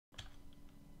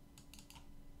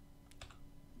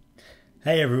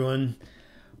Hey everyone!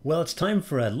 Well, it's time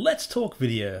for a Let's Talk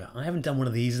video. I haven't done one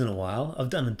of these in a while.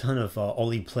 I've done a ton of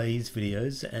Ollie Plays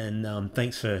videos, and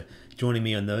thanks for joining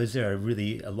me on those. They're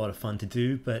really a lot of fun to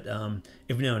do, but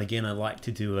every now and again I like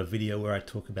to do a video where I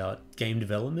talk about game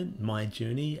development, my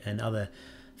journey, and other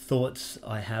thoughts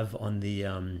I have on the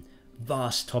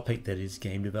vast topic that is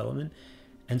game development.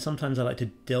 And sometimes I like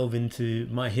to delve into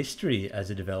my history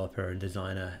as a developer and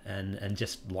designer and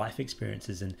just life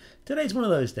experiences, and today's one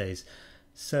of those days.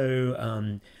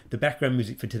 So the background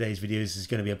music for today's videos is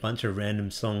going to be a bunch of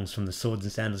random songs from the Swords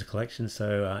and Sandals collection.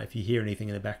 So if you hear anything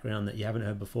in the background that you haven't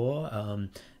heard before,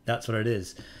 that's what it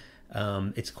is.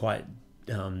 It's quite,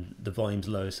 the volume's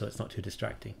low, so it's not too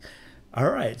distracting. All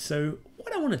right, so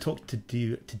what I want to talk to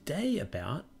you today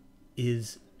about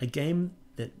is a game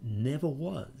that never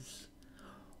was.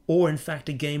 Or in fact,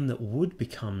 a game that would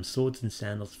become Swords and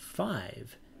Sandals V.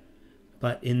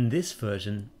 But in this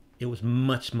version, it was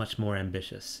much, much more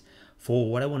ambitious. For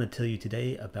what I want to tell you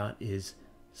today about is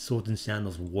Swords and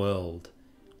Sandals World,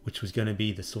 which was going to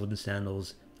be the Swords and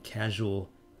Sandals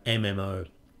casual MMO.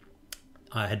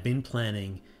 I had been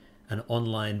planning an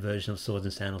online version of Swords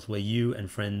and Sandals where you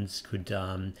and friends could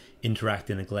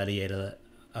interact in a gladiator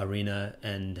arena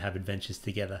and have adventures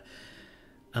together.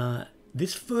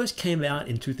 This first came out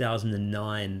in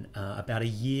 2009, about a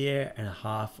year and a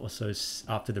half or so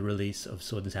after the release of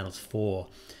Swords and Sandals 4.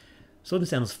 Swords and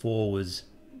Sandals 4 was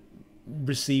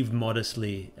received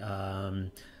modestly.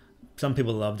 Some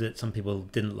people loved it, some people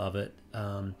didn't love it.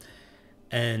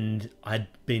 And I'd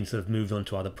been sort of moved on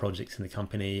to other projects in the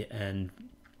company, and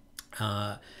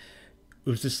it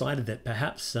was decided that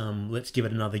perhaps let's give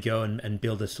it another go and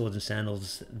build a Swords and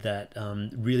Sandals that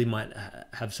really might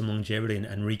have some longevity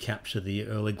and recapture the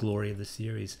early glory of the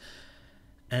series.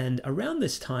 And around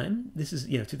this time, this is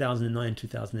 2009,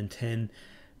 2010,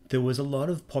 there was a lot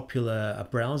of popular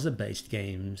browser-based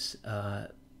games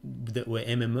that were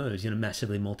MMOs,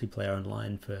 massively multiplayer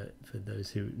online for those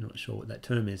who are not sure what that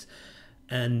term is.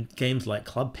 And games like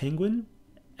Club Penguin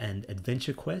and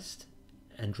Adventure Quest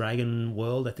and Dragon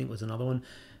World, I think was another one,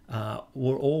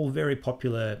 were all very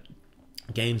popular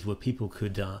games where people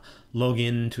could log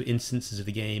in to instances of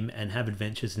the game and have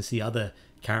adventures and see other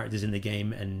characters in the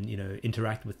game and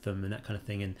interact with them and that kind of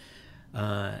thing.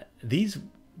 And these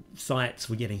sites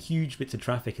were getting huge bits of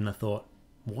traffic, and I thought,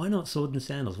 why not Swords and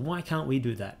Sandals? Why can't we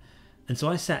do that? And so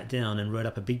I sat down and wrote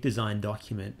up a big design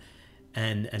document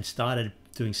and started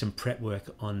doing some prep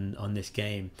work on this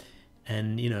game.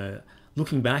 And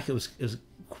looking back, it was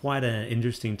quite an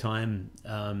interesting time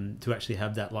to actually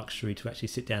have that luxury to actually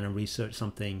sit down and research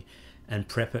something and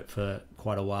prep it for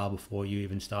quite a while before you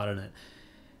even started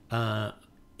it.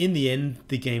 In the end,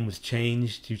 the game was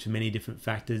changed due to many different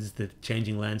factors: the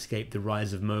changing landscape, the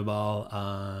rise of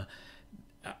mobile,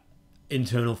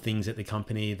 internal things at the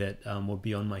company that were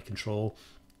beyond my control.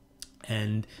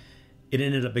 And it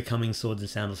ended up becoming Swords and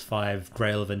Sandals V,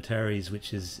 Grail of Antares,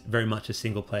 which is very much a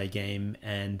single-player game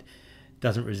and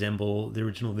doesn't resemble the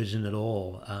original vision at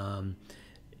all.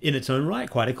 In its own right,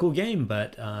 quite a cool game,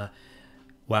 but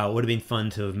wow, it would have been fun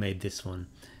to have made this one.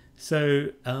 So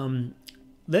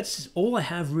that's all I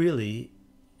have really,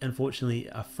 unfortunately,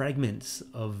 are fragments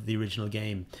of the original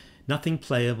game. Nothing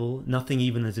playable, nothing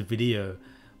even as a video.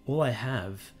 All I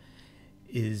have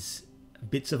is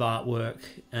bits of artwork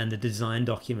and a design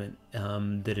document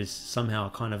that is somehow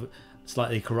kind of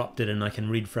slightly corrupted, and I can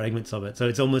read fragments of it. So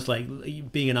it's almost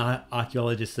like being an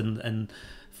archaeologist and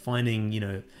finding,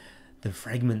 the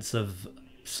fragments of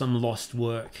some lost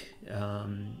work.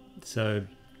 So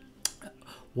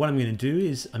what I'm going to do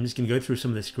is I'm just going to go through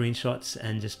some of the screenshots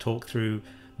and just talk through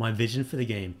my vision for the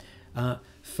game.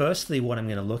 Firstly, what I'm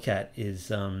going to look at is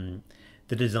the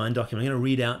design document. I'm going to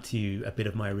read out to you a bit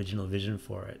of my original vision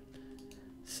for it.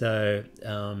 So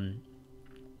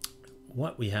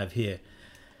what we have here,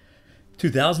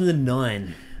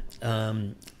 2009,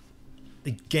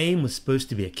 the game was supposed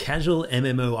to be a casual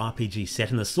MMO RPG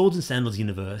set in the Swords and Sandals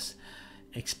universe,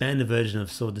 expand a version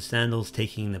of Swords and Sandals,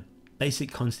 taking the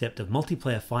basic concept of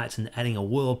multiplayer fights and adding a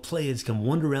world players can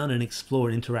wander around and explore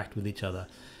and interact with each other.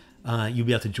 You'll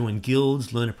be able to join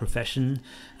guilds, learn a profession,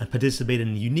 and participate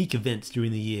in unique events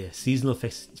during the year, seasonal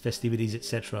festivities,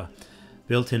 etc.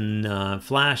 Built-in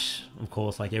Flash, of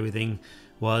course, like everything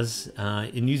was,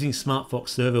 in using SmartFox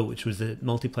Server, which was the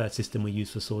multiplayer system we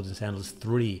used for Swords and Sandals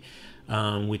 3,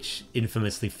 which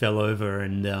infamously fell over,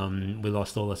 and we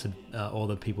lost all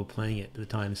the people playing it at the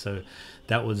time. So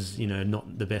that was,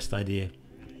 not the best idea.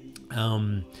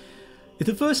 If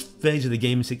the first phase of the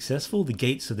game is successful, the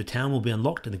gates of the town will be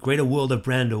unlocked, and the greater world of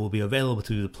Brando will be available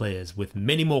to the players, with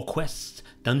many more quests,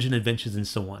 dungeon adventures, and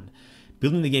so on.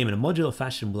 Building the game in a modular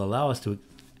fashion will allow us to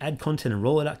add content and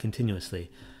roll it out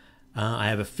continuously. I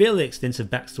have a fairly extensive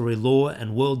backstory, lore,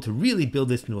 and world to really build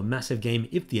this into a massive game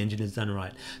if the engine is done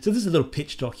right. So this is a little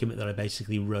pitch document that I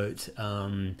basically wrote,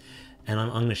 and I'm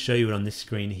going to show you it on this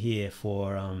screen here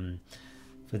for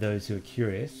those who are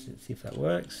curious. Let's see if that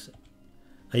works.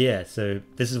 Yeah, so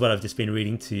this is what I've just been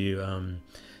reading to you.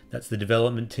 That's the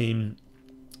development team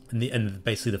and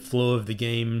basically the flow of the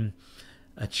game,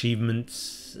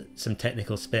 achievements, some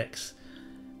technical specs.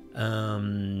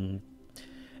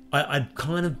 I'd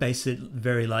kind of base it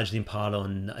very largely in part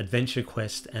on Adventure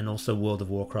Quest and also World of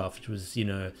Warcraft, which was, you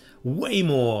know, way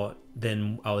more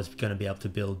than I was going to be able to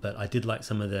build, but I did like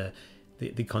some of the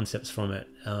concepts from it.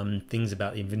 Things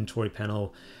about the inventory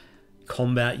panel,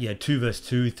 combat, 2 versus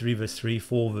 2, 3 versus 3,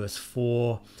 4 versus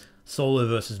 4, solo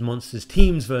versus monsters,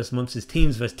 teams versus monsters,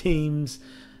 teams versus teams.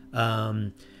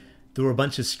 There were a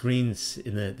bunch of screens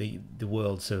in the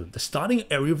world. So the starting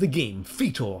area of the game,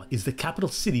 Fetor, is the capital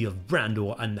city of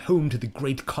Brandor and home to the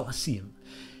Great Colosseum.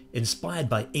 Inspired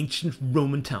by ancient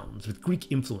Roman towns with Greek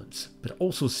influence, but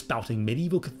also spouting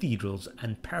medieval cathedrals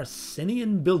and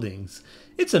Parasinian buildings,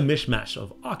 it's a mishmash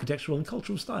of architectural and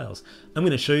cultural styles. I'm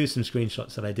going to show you some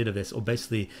screenshots that I did of this, or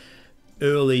basically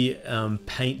early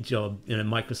paint job,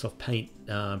 Microsoft Paint,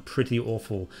 pretty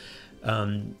awful.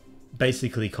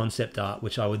 Basically concept art,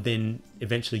 which I would then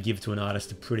eventually give to an artist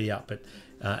to pretty up, but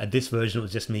at this version it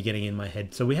was just me getting in my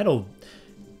head. So we had a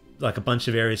bunch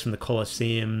of areas from the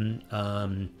Colosseum,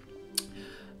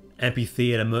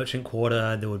 amphitheater, merchant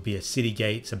quarter. There would be a city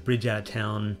gates, a bridge out of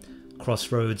town,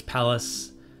 crossroads,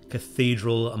 palace,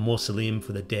 cathedral, a mausoleum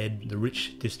for the dead, the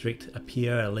rich district, a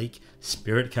pier, a lake,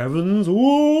 spirit caverns,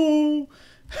 whoa!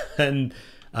 And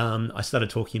I started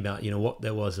talking about what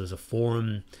there was as a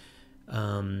forum,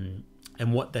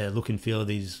 and what the look and feel of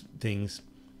these things.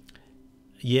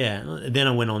 Then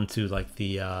I went on to like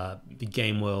the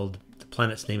game world. The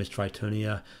planet's name is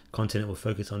Tritonia. Continent will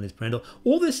focus on is Brandor.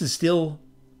 All this is still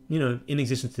in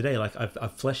existence today. Like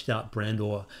I've fleshed out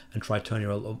Brandor and Tritonia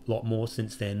a lot more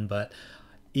since then, but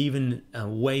even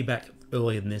way back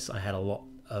earlier than this, I had a lot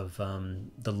of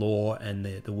the lore and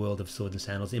the world of Swords and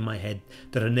Sandals in my head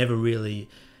that I never really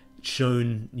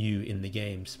shown you in the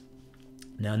games.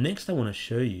 Now next I want to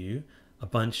show you a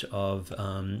bunch of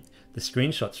the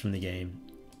screenshots from the game.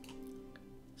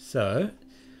 So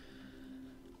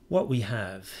what we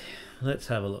have, let's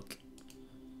have a look.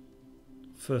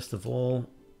 First of all,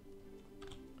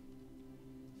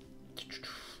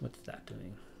 what's that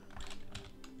doing?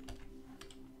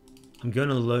 I'm going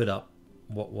to load up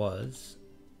what was.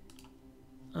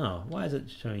 Oh, why is it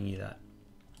showing you that?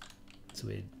 It's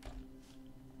weird.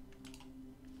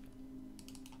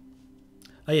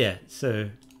 Oh yeah, so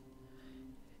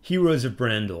Heroes of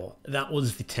Brandor. That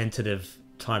was the tentative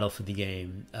title for the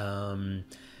game.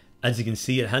 As you can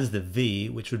see, it has the V,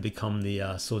 which would become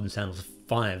the Swords and Sandals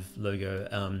V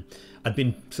logo. I've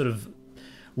been sort of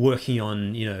working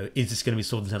on, is this going to be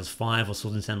Swords and Sandals V or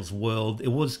Swords and Sandals World?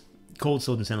 It was called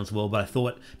Swords and Sandals World, but I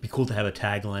thought it'd be cool to have a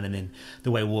tagline, and then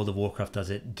the way World of Warcraft does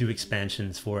it, do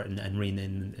expansions for it and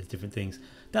rename it as different things.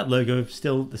 That logo,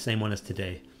 still the same one as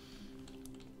today.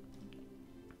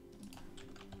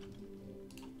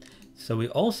 So we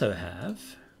also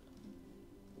have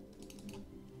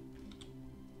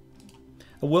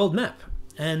a world map,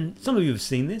 and some of you have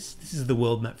seen this. This is the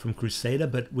world map from Crusader,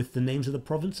 but with the names of the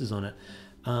provinces on it.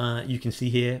 You can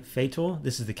see here, Fetor,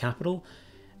 this is the capital,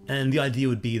 and the idea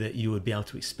would be that you would be able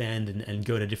to expand and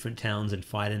go to different towns and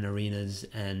fight in arenas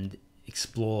and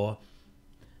explore,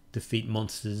 defeat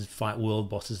monsters, fight world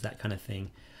bosses, that kind of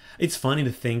thing. It's funny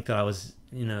to think that I was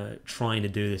trying to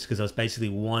do this because I was basically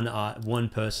one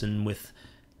person with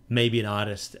maybe an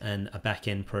artist and a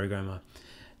back-end programmer.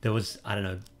 There was, I don't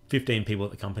know, 15 people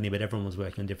at the company, but everyone was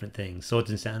working on different things. Swords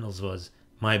and Sandals was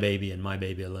my baby and my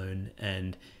baby alone,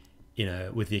 and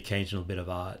with the occasional bit of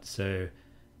art. So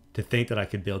to think that I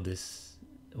could build this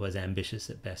was ambitious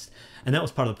at best, and that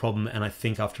was part of the problem. And I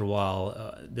think after a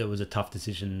while there was a tough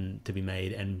decision to be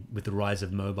made, and with the rise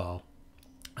of mobile,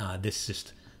 this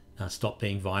just stopped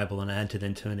being viable, and I had to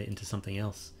then turn it into something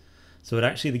else. So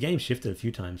the game shifted a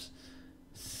few times.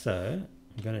 So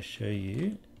I'm going to show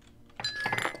you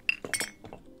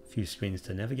a few screens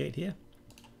to navigate here.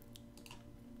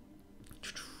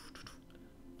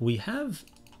 We have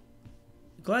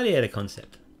gladiator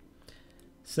concept.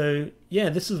 So yeah,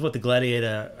 this is what the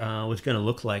gladiator was going to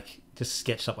look like, just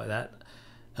sketched up like that.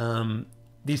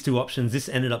 These two options, this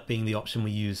ended up being the option we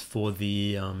used for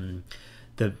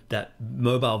that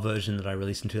mobile version that I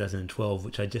released in 2012,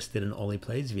 which I just did an Ollie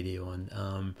Plays video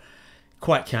on.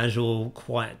 Quite casual,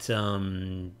 quite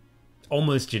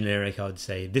almost generic, I would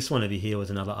say. This one over here was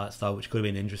another art style which could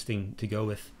have been interesting to go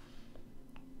with.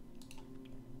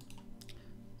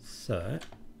 So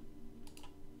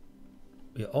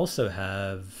we also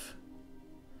have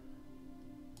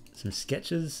some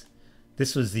sketches.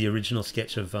 This was the original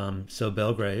sketch of Sir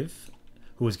Belgrave,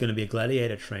 who was going to be a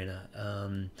gladiator trainer.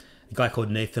 A guy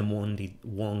called Nathan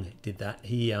Wong did that.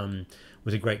 He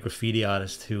was a great graffiti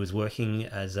artist who was working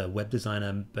as a web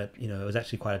designer, but was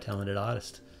actually quite a talented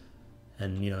artist.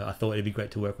 And I thought it'd be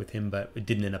great to work with him, but it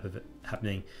didn't end up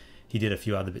happening. He did a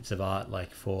few other bits of art,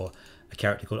 like for a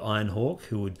character called Iron Hawk,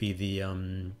 who would be the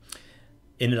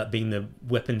ended up being the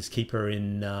weapons keeper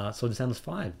in Swords and Sandals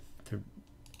V.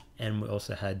 And we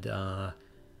also had, I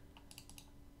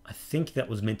think that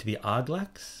was meant to be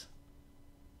Arglax.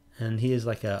 And he is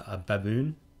like a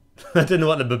baboon. I don't know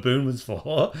what the baboon was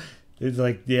for. It's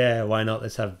like, yeah, why not?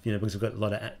 Let's have, because we've got a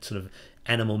lot of sort of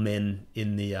animal men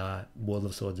in the world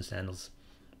of Swords and Sandals.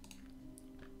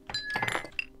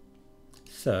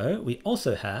 So we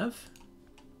also have,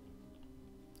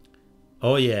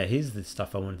 oh yeah, here's the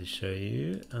stuff I wanted to show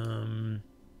you.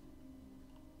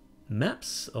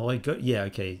 Maps. Oh, yeah,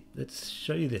 okay. Let's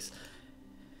show you this.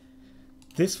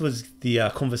 This was the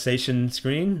conversation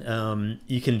screen.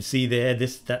 You can see there,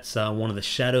 that's one of the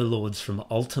Shadow Lords from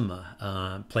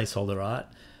Ultima, placeholder art.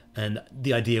 And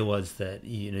the idea was that,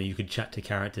 you could chat to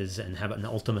characters and have an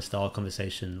Ultima style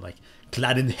conversation, like,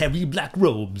 clad in heavy black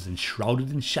robes and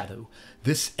shrouded in shadow,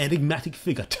 this enigmatic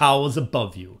figure towers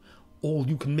above you. All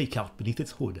you can make out beneath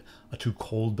its hood are two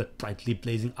cold but brightly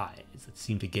blazing eyes that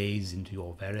seem to gaze into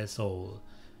your very soul.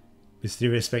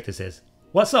 Mysterious Spectre says,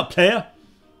 "What's up, player?"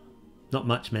 Not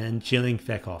much, man. Chilling,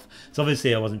 feck off. So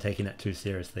obviously I wasn't taking that too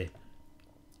seriously.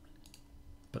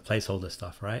 But placeholder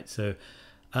stuff, right? So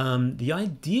the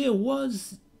idea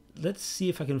was, let's see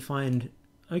if I can find,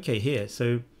 okay, here.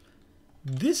 So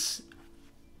this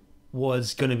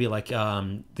was going to be like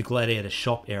the gladiator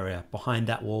shop area. Behind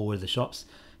that wall were the shops.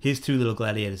 Here's two little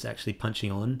gladiators actually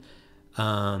punching on.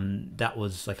 That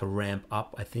was like a ramp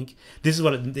up, I think. This is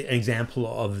what an example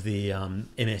of the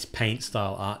MS Paint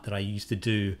style art that I used to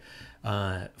do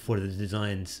for the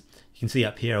designs. You can see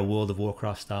up here a World of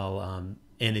Warcraft style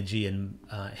energy and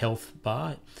health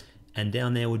bar, and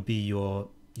down there would be your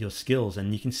skills,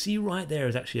 and you can see right there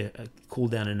is actually a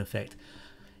cooldown in effect.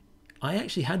 I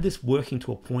actually had this working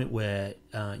to a point where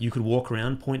you could walk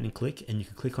around, point and click, and you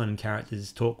could click on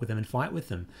characters, talk with them, and fight with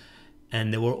them.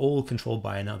 And they were all controlled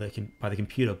by by the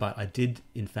computer. But I did,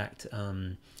 in fact,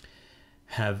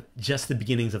 have just the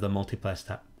beginnings of the multiplayer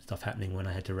stuff happening when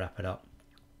I had to wrap it up.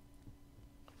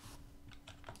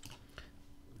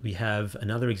 We have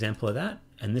another example of that,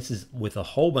 and this is with a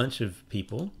whole bunch of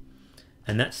people,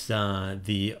 and that's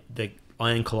the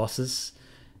Iron Colossus.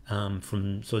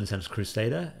 From Swords and Sandals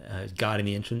Crusader, guarding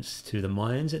the entrance to the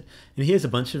mines. And here's a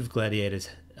bunch of gladiators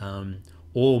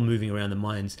all moving around the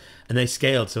mines, and they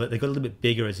scaled, so they got a little bit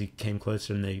bigger as you came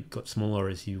closer, and they got smaller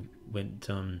as you went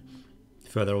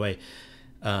further away.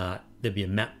 There'd be a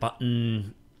map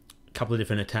button, a couple of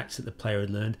different attacks that the player had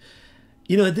learned.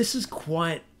 This is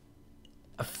quite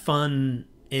a fun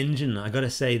engine. I gotta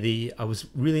say, I was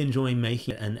really enjoying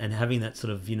making it, and having that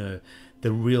sort of,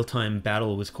 the real-time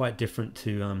battle was quite different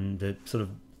to the sort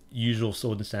of usual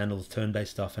Swords and Sandals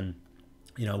turn-based stuff, and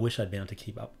I wish I'd been able to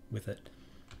keep up with it.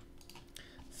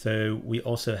 So we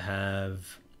also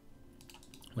have,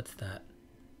 what's that?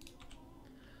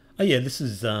 Oh yeah, this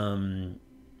is the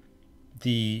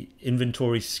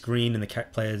inventory screen and the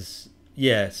players.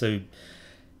 Yeah, so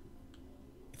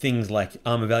things like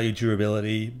armor value,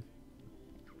 durability,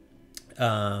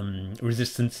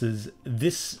 resistances.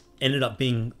 This ended up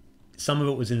being, some of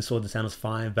it was in Swords and Sandals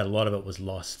V, but a lot of it was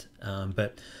lost.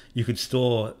 But you could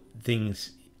store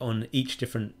things on each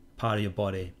different part of your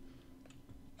body.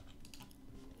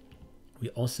 We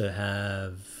also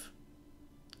have,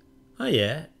 oh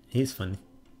yeah, here's funny.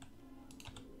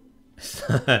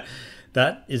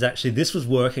 That is actually, this was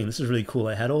working. This was really cool.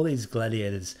 I had all these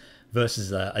gladiators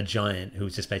versus a giant who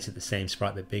was just basically the same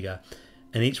sprite but bigger.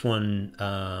 And each one,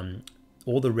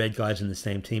 all the red guys in the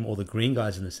same team, all the green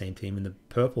guys in the same team, and the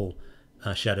purple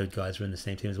shadowed guys were in the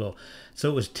same team as well. So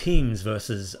it was teams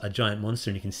versus a giant monster,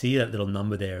 and you can see that little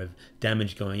number there of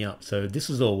damage going up. So this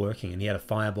was all working, and he had a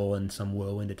fireball and some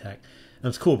whirlwind attack. And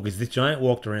it's cool because this giant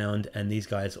walked around, and these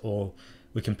guys all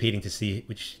were competing to see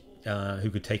which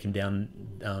who could take him down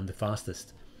the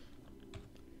fastest.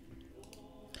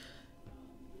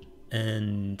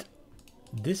 And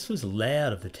this was a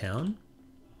layout of the town.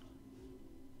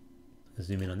 I'll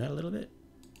zoom in on that a little bit.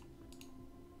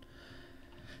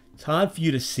 It's hard for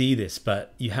you to see this,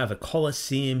 but you have a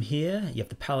Colosseum here. You have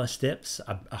the palace steps,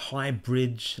 a high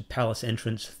bridge, palace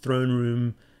entrance, throne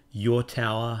room, your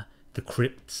tower, the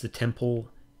crypts, the temple,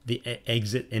 the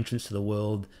exit entrance to the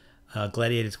world,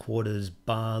 gladiators' quarters,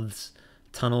 baths,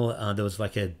 tunnel. There was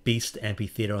like a beast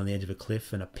amphitheater on the edge of a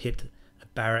cliff, and a pit, a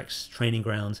barracks, training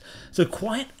grounds. So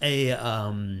quite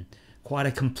a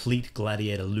complete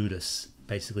gladiator ludus,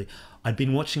 basically. I'd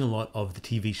been watching a lot of the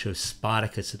TV show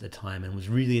Spartacus at the time and was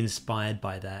really inspired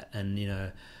by that. And, you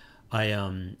know,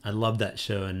 I loved that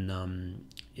show, and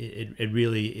it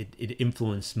really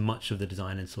influenced much of the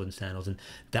design in Swords and Sandals. And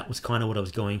that was kind of what I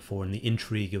was going for, and the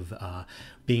intrigue of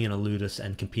being in a ludus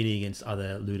and competing against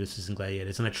other luduses and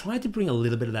gladiators. And I tried to bring a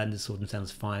little bit of that into Swords and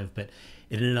Sandals V, but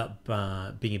it ended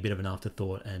up being a bit of an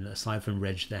afterthought. And aside from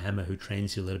Reg the Hammer, who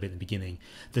trains you a little bit in the beginning,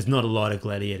 there's not a lot of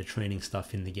gladiator training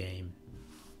stuff in the game.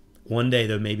 One day,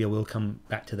 though, maybe I will come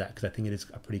back to that, because I think it is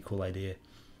a pretty cool idea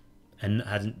and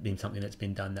hasn't been something that's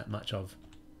been done that much of.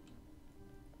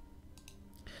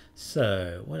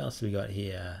 So, what else have we got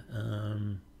here?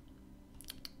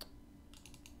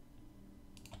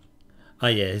 Oh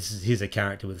yeah, here's a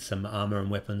character with some armor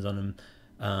and weapons on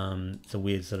him. It's a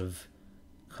weird sort of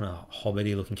kind of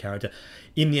hobbity looking character.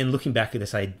 In the end, looking back at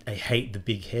this, I hate the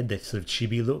big head, that sort of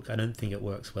chibi look. I don't think it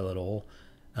works well at all.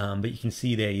 But you can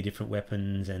see there your different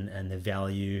weapons and the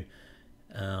value.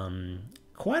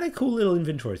 Quite a cool little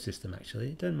inventory system,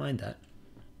 actually. Don't mind that.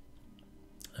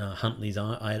 Huntley's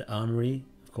Armory,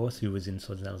 of course, who was in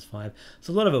Swords and Sandals V.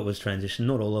 So a lot of it was transition,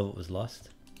 not all of it was lost.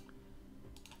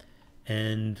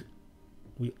 And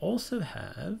we also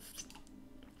have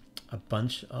a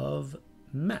bunch of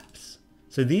maps.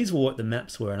 So these were what the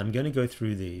maps were, and I'm going to go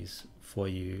through these for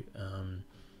you.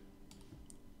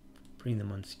 Bring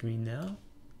them on screen now.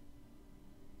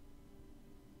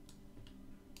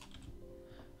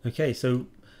 Okay, so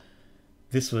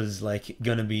this was like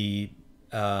going to be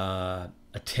a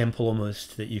temple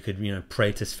almost, that you could, you know,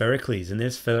 pray to Sphericles. And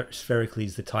there's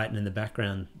Sphericles, the Titan in the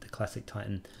background, the classic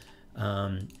Titan.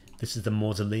 This is the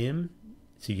mausoleum,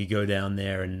 so you could go down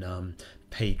there and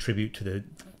pay tribute to the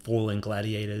fallen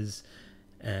gladiators,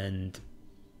 and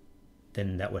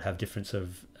then that would have different sort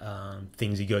of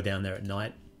things. You go down there at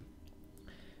night.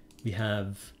 We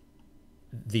have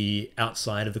the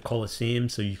outside of the Colosseum,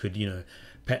 so you could, you know,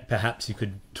 perhaps you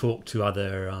could talk to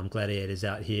other gladiators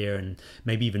out here, and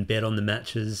maybe even bet on the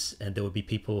matches, and there would be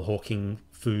people hawking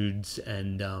foods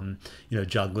and you know,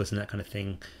 jugglers and that kind of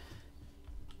thing.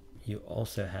 You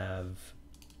also have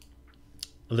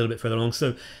a little bit further along.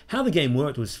 So how the game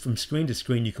worked was from screen to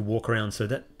screen you could walk around. So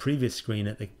that previous screen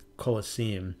at the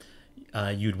Colosseum,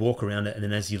 you'd walk around it, and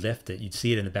then as you left it, you'd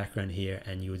see it in the background here,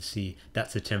 and you would see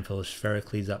that's the Temple of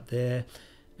Sphericles up there,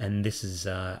 and this is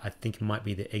I think it might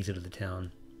be the exit of the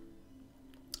town.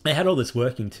 They had all this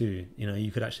working too, you know, you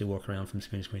could actually walk around from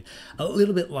screen to screen, a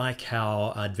little bit like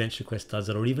how Adventure Quest does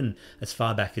it, or even as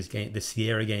far back as the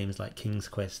Sierra games like King's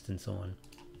Quest and so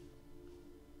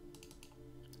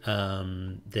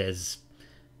on. There's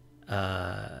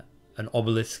an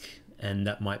obelisk, and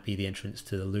that might be the entrance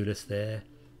to the ludus there.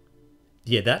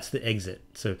 Yeah, that's the exit.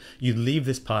 So you'd leave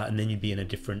this part, and then you'd be in a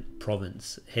different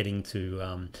province, heading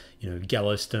to, you know,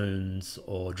 Gallowstones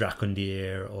or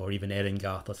Dracondir or even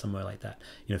Edengarth or somewhere like that.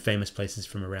 You know, famous places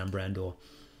from around Brandor.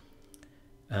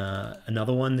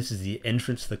 Another one, this is the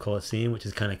entrance to the Colosseum, which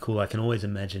is kind of cool. I can always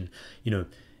imagine, you know,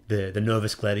 the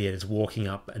nervous gladiators walking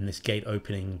up and this gate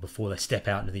opening before they step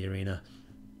out into the arena.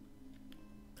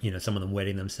 You know, some of them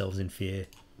wetting themselves in fear.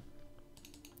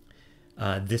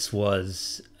 This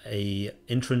was a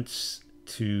entrance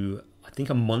to, I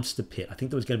think, a monster pit. I think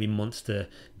there was going to be monster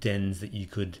dens that you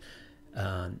could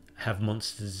have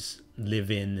monsters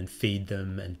live in and feed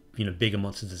them, and, you know, bigger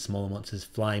monsters and smaller monsters,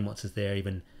 flying monsters there,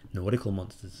 even nautical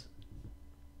monsters.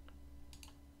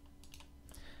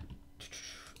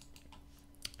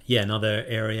 Yeah, another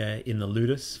area in the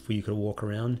ludus where you could walk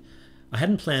around. I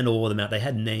hadn't planned all of them out. They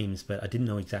had names, but I didn't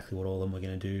know exactly what all of them were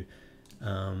going to do.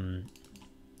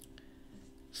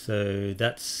 So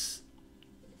that's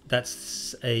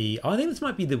I think this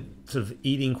might be the sort of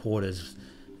eating quarters.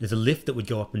 There's a lift that would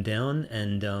go up and down,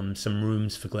 and some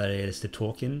rooms for gladiators to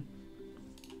talk in.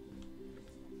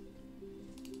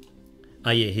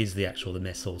 Oh yeah, here's the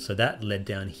mess hall. So that led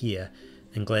down here,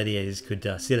 and gladiators could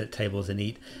sit at tables and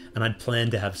eat. And I'd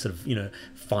planned to have sort of, you know,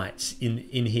 fights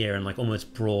in here, and like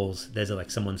almost brawls. There's like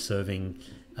someone serving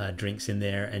drinks in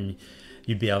there, and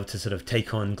you'd be able to sort of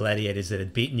take on gladiators that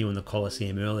had beaten you in the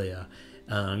Colosseum earlier.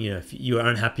 You know, if you were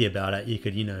unhappy about it, you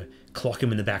could, you know, clock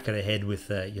them in the back of the head with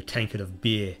your tankard of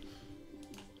beer.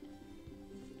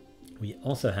 We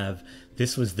also have,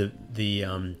 this was the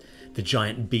the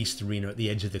giant beast arena at the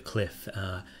edge of the cliff.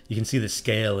 You can see the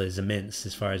scale is immense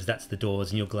as far as that's the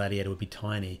doors, and your gladiator would be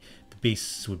tiny. The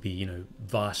beasts would be, you know,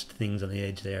 vast things on the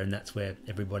edge there, and that's where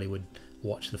everybody would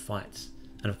watch the fights.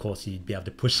 And of course, you'd be able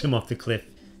to push them off the cliff.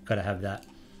 Got to have that.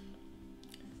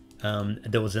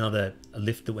 There was a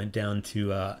lift that went down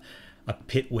to a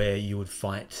pit where you would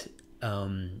fight,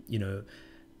 you know,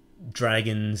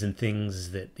 dragons and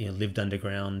things that, you know, lived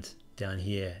underground down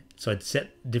here. So I'd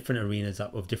set different arenas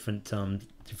up of different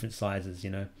sizes, you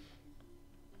know.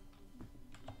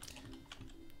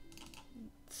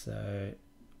 So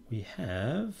we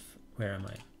have, where am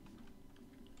I?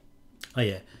 Oh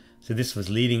yeah, so this was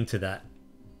leading to that.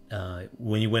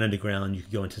 When you went underground, you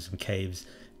could go into some caves.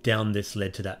 Down this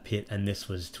led to that pit, and this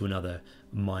was to another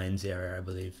mines area, I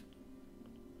believe.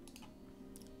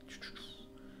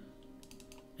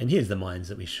 And here's the mines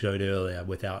that we showed earlier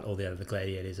without all the other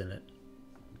gladiators in it.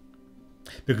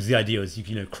 Because the idea was you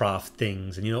can, you know, craft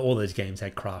things, and, you know, all those games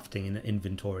had crafting and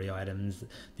inventory items that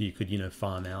you could, you know,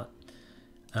 farm out.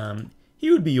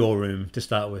 Here would be your room to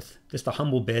start with. Just a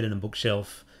humble bed and a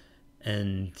bookshelf,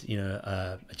 and, you know,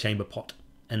 a chamber pot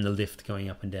and the lift going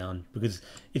up and down, because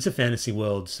it's a fantasy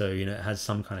world, so, you know, it has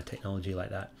some kind of technology like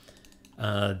that.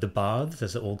 The baths,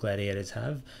 as all gladiators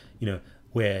have, you know,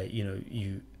 where, you know,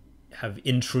 you have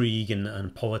intrigue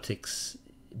and politics,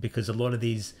 because a lot of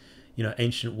these, you know,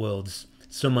 ancient worlds,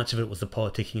 so much of it was the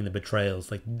politicking and the betrayals,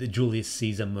 like the Julius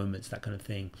Caesar moments, that kind of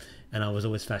thing. And I was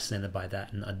always fascinated by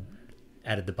that, and I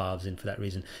added the baths in for that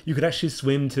reason. You could actually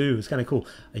swim too. It was kind of cool.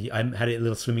 I had a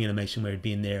little swimming animation where it'd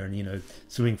be in there and, you know,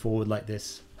 swimming forward like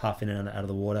this, half in and out of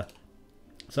the water.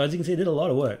 So as you can see, it did a lot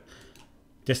of work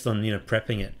just on, you know,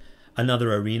 prepping it.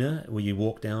 Another arena where you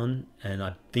walk down, and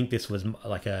I think this was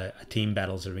like a team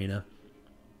battles arena.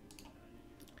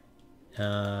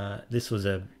 This was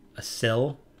a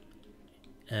cell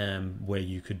where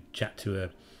you could chat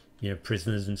to you know,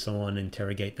 prisoners and so on,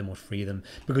 interrogate them or free them,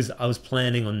 because I was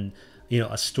planning on, you know,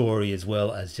 a story as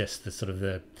well as just the sort of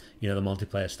the, you know, the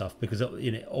multiplayer stuff, because,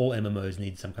 you know, all MMOs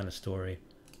need some kind of story.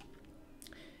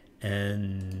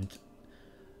 And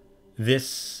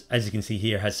this, as you can see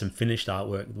here, has some finished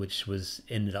artwork, which was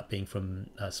ended up being from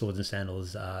Swords and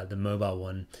Sandals, the mobile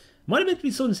one. Might have meant to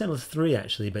be Swords and Sandals 3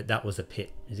 actually, but that was a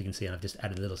pit, as you can see, and I've just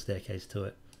added a little staircase to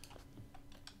it.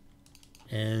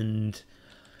 And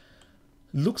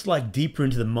looks like deeper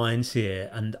into the mines here,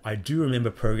 and I do remember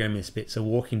programming this bit, so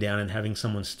walking down and having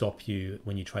someone stop you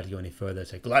when you try to go any further,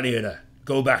 say, "Gladiator,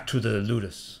 go back to the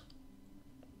ludus."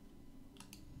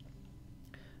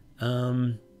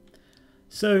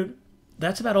 So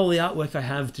that's about all the artwork I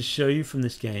have to show you from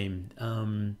this game.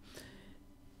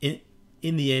 In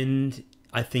the end,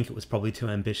 I think it was probably too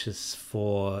ambitious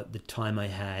for the time I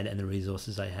had and the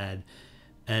resources I had.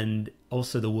 And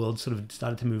also the world sort of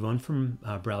started to move on from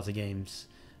browser games.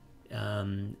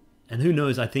 And who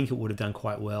knows, I think it would have done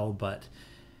quite well, but,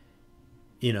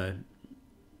 you know,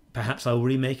 perhaps I'll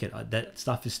remake it. That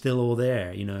stuff is still all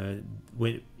there, you know.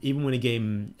 Even when a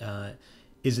game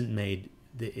isn't made,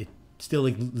 it still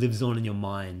lives on in your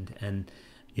mind. And,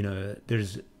 you know,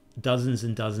 there's dozens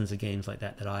and dozens of games like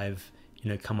that that I've,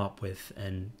 you know, come up with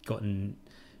and gotten,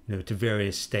 you know, to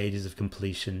various stages of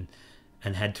completion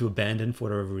and had to abandon for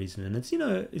whatever reason. And it's, you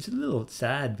know, it's a little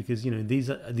sad because, you know, these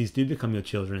do become your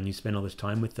children and you spend all this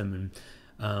time with them.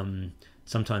 And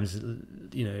sometimes,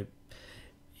 you know,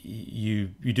 you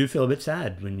do feel a bit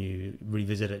sad when you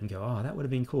revisit it and go, oh, that would have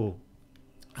been cool.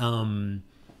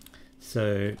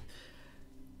 So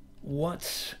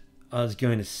what I was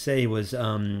going to say was,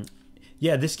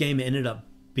 yeah, this game ended up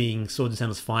being Swords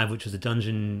and Sandals V, which was a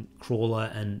dungeon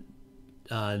crawler, and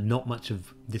not much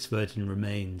of this version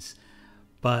remains.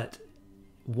 But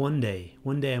one day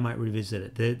I might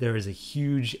revisit it. There is a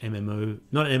huge MMO,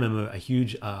 not an MMO, a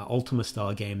huge Ultima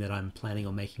style game that I'm planning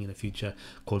on making in the future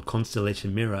called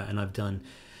Constellation Mirror, and I've done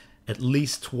at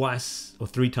least twice or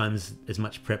 3 times as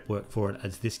much prep work for it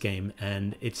as this game,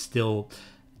 and it's still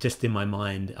just in my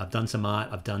mind. I've done some art,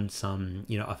 I've done some,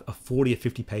 you know, a 40 or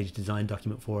 50 page design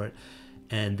document for it,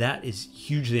 and that is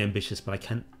hugely ambitious, but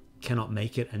I cannot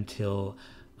make it until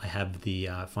I have the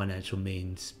financial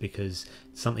means, because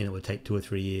it's something that would take 2 or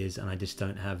 3 years, and I just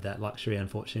don't have that luxury,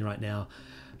 unfortunately, right now.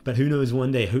 But who knows,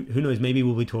 one day, who knows, maybe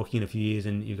we'll be talking in a few years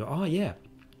and you go, oh yeah,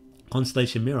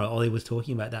 Constellation Mirror, Ollie was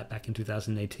talking about that back in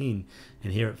 2018,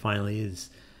 and here it finally is.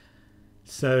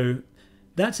 So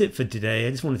that's it for today.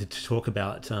 I just wanted to talk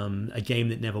about a game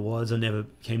that never was or never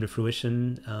came to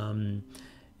fruition.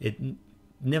 It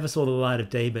never saw the light of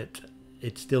day, but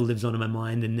it still lives on in my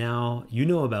mind, and now you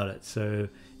know about it. So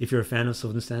if you're a fan of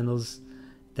Swords and Sandals,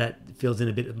 that fills in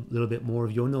a little bit more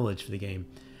of your knowledge for the game.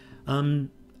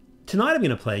 Tonight I'm going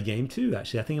to play a game too,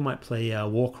 actually. I think I might play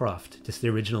Warcraft, just the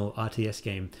original RTS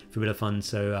game, for a bit of fun.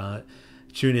 So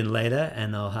tune in later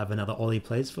and I'll have another Ollie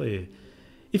Plays for you.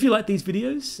 If you like these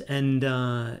videos and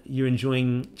you're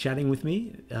enjoying chatting with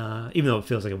me, even though it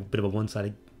feels like a bit of a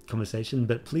one-sided conversation,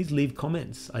 but please leave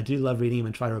comments. I do love reading them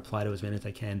and try to reply to as many as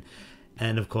I can.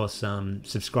 And of course,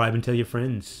 subscribe and tell your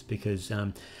friends, because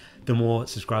the more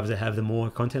subscribers I have, the more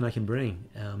content I can bring.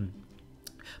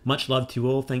 Much love to you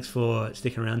all. Thanks for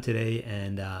sticking around today,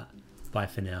 and bye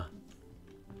for now.